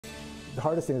The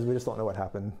hardest thing is we just don't know what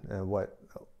happened and what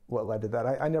led to that.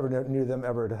 I never knew them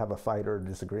ever to have a fight or a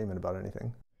disagreement about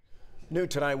anything. New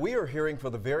tonight, we are hearing for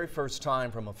the very first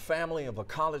time from a family of a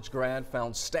college grad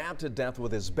found stabbed to death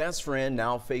with his best friend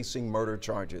now facing murder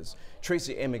charges.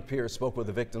 Tracy A. McPeer spoke with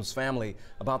the victim's family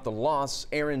about the loss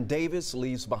Aaron Davis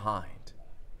leaves behind.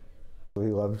 He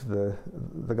loved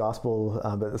the gospel,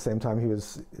 but at the same time he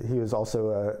was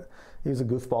also he was a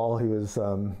goofball.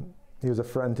 He was a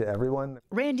friend to everyone.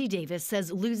 Randy Davis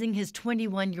says losing his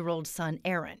 21-year-old son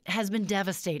Aaron has been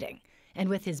devastating. And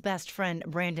with his best friend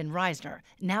Brandon Reisner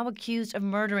now accused of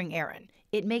murdering Aaron,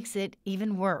 it makes it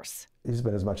even worse. He's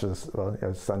been as much as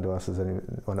a son to us as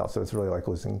anyone else, so it's really like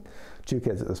losing two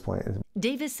kids at this point.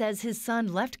 Davis says his son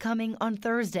left Cumming on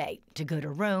Thursday to go to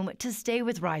Rome to stay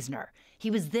with Reisner. He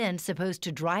was then supposed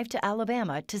to drive to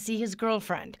Alabama to see his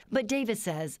girlfriend, but Davis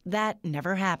says that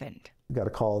never happened. Got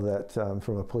a call that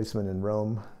from a policeman in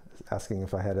Rome asking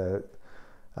if I had a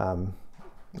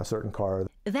certain car.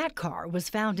 That car was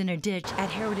found in a ditch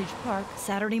at Heritage Park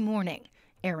Saturday morning.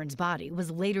 Aaron's body was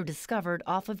later discovered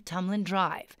off of Tumlin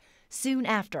Drive. Soon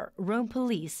after, Rome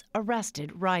police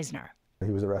arrested Reisner. He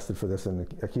was arrested for this and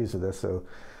accused of this, so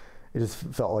it just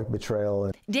felt like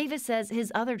betrayal. Davis says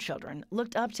his other children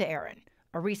looked up to Aaron,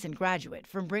 a recent graduate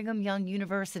from Brigham Young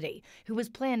University who was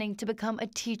planning to become a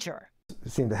teacher. He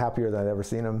seemed happier than I'd ever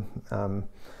seen him.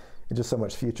 And just so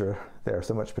much future there,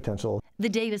 so much potential. The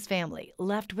Davis family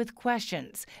left with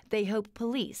questions they hope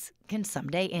police can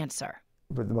someday answer.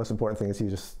 But the most important thing is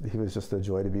he was just a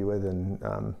joy to be with,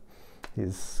 and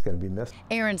he's going to be missed.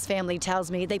 Aaron's family tells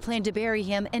me they plan to bury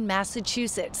him in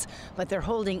Massachusetts, but they're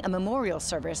holding a memorial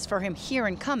service for him here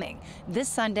in Cumming this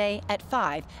Sunday at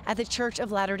 5 at the Church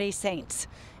of Latter-day Saints.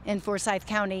 In Forsyth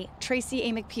County, Tracy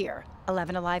A. McPeer,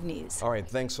 11 Alive News. All right,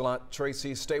 thanks a lot,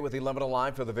 Tracy. Stay with 11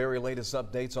 Alive for the very latest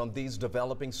updates on these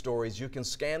developing stories. You can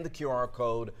scan the QR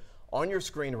code on your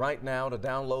screen right now to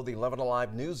download the 11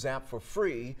 Alive News app for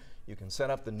free. You can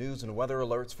set up the news and weather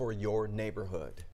alerts for your neighborhood.